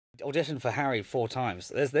auditioned for Harry 4 times.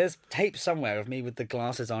 There's tape somewhere of me with the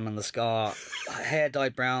glasses on and the scar, hair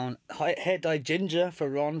dyed brown, hair dyed ginger for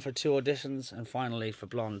Ron for 2 auditions, and finally for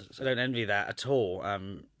blonde. So I don't envy that at all.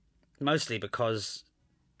 Mostly because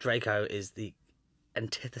Draco is the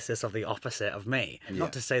antithesis of the opposite of me. Yeah.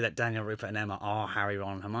 Not to say that Daniel, Rupert and Emma are Harry,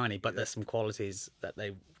 Ron and Hermione, but there's some qualities that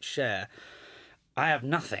they share. I have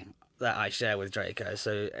nothing that I share with Draco,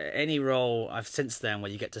 so any role I've since then where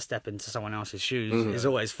you get to step into someone else's shoes is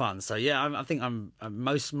always fun. So yeah, I think I'm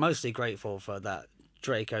mostly grateful for that.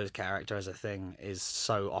 Draco's character as a thing is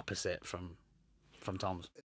so opposite from Tom's.